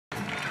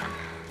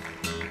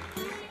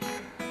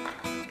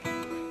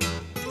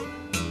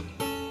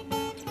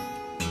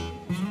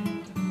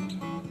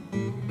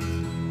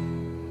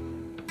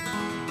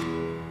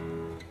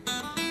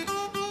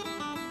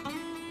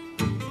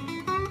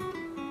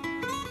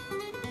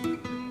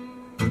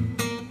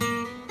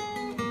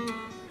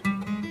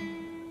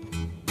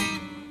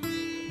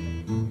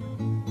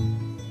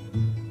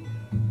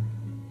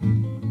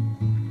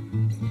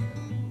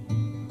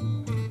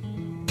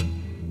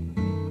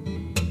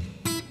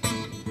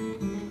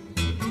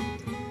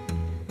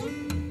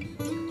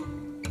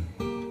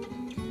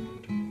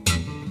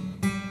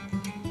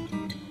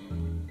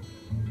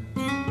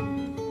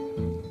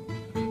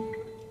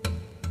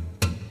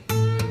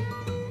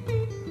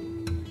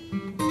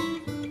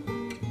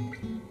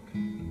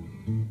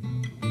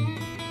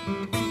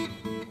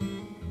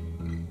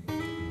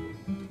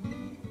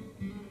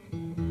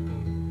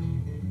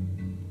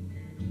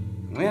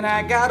When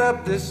I got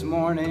up this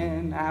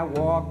morning, I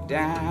walked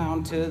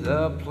down to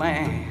the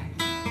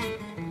plant.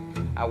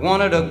 I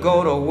wanted to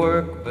go to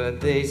work, but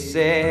they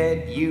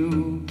said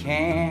you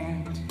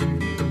can't.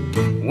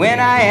 When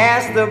I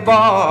asked the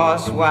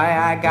boss why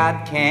I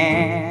got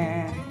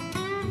canned,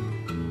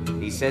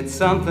 he said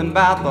something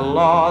about the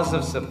laws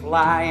of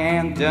supply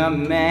and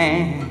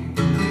demand.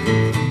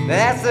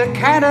 That's the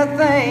kind of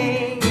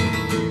thing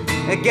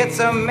that gets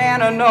a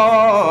man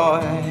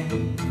annoyed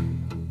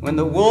when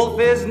the wolf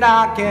is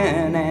knocking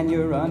and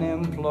you're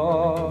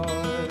unemployed.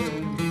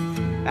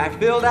 I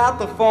filled out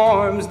the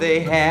forms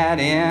they had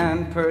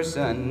in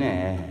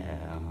personnel.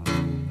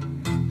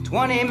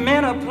 20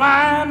 men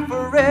applying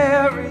for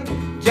every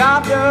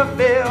job to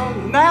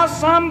fill. Now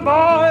some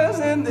boys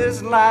in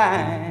this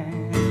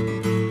line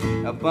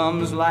are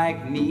bums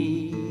like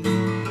me,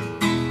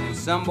 and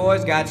some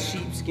boys got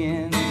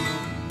sheepskin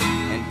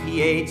and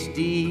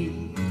PhD.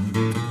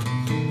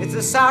 It's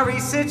a sorry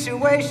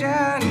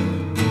situation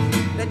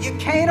that you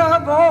can't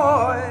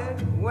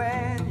avoid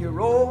when you're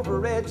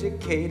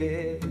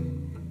overeducated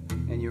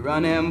and you're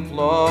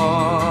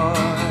unemployed.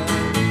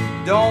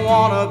 Don't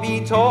wanna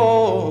be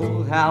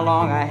told how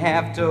long I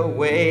have to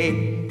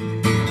wait.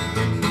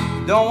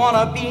 Don't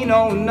wanna be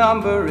no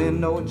number in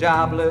no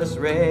jobless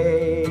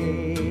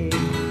rate.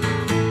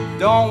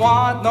 Don't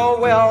want no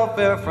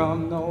welfare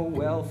from no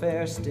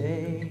welfare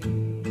state.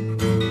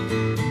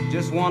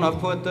 Just wanna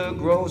put the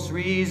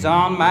groceries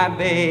on my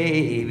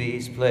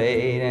baby's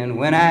plate, and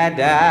when I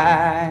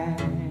die,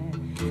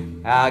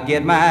 I'll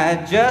get my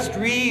just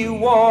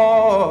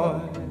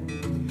reward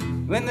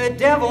when the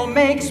devil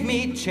makes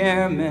me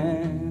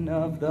chairman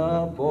of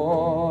the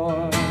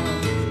board.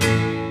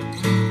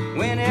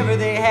 Whenever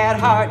they had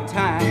hard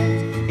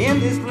times in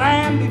this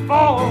land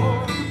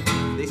before,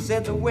 they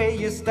said the way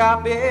you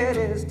stop it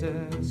is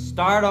to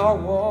start a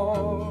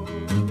war.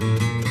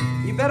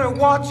 You better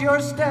watch your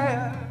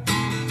step,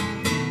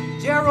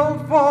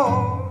 Gerald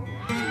Ford,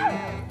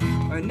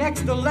 or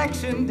next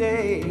election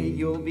day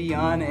you'll be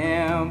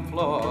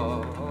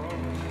unemployed.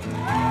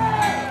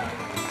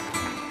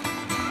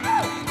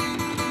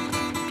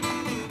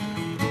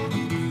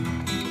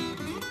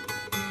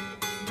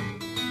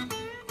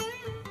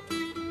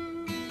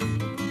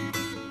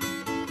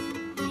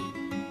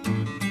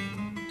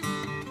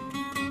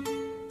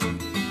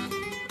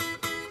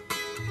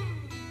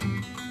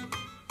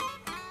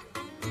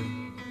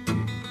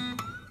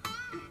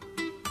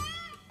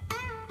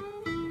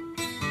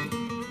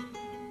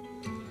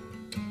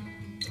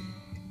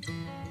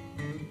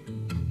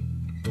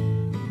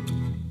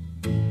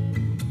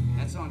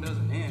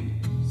 Doesn't end,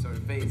 it sort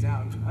of fades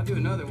out. I'll do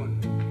another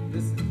one.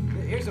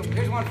 Here's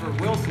one for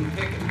Wilson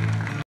Pickett.